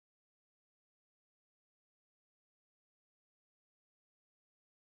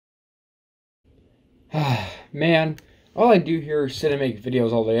Man, all I do here is sit and make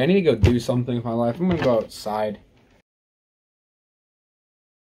videos all day. I need to go do something with my life. I'm gonna go outside.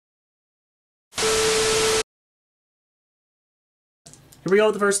 Here we go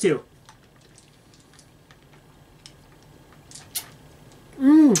with the first two.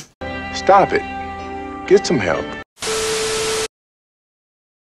 Stop it. Get some help.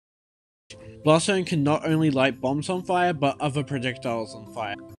 Blossom can not only light bombs on fire, but other projectiles on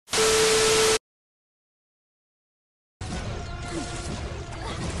fire.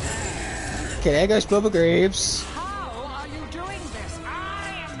 Okay, there goes Bubba Graves. How are you doing this?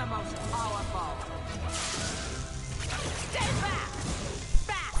 I am the most powerful. Stay back!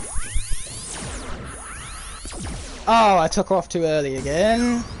 Back! Oh, I took off too early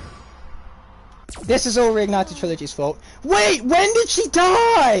again. This is all Reignited Trilogy's fault. Wait, when did she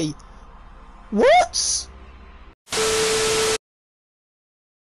die? What?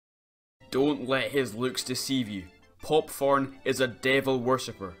 Don't let his looks deceive you. Popthorn is a devil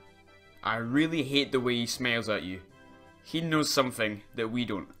worshipper. I really hate the way he smiles at you. He knows something that we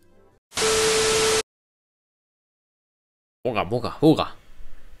don't. What the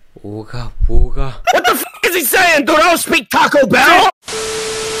f is he saying? Dude, I don't speak Taco Bell!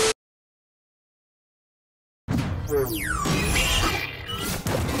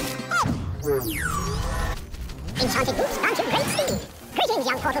 Enchanted boots gone to great speed. Greetings,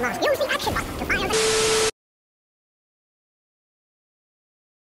 young Portal Mouse. Use the action button.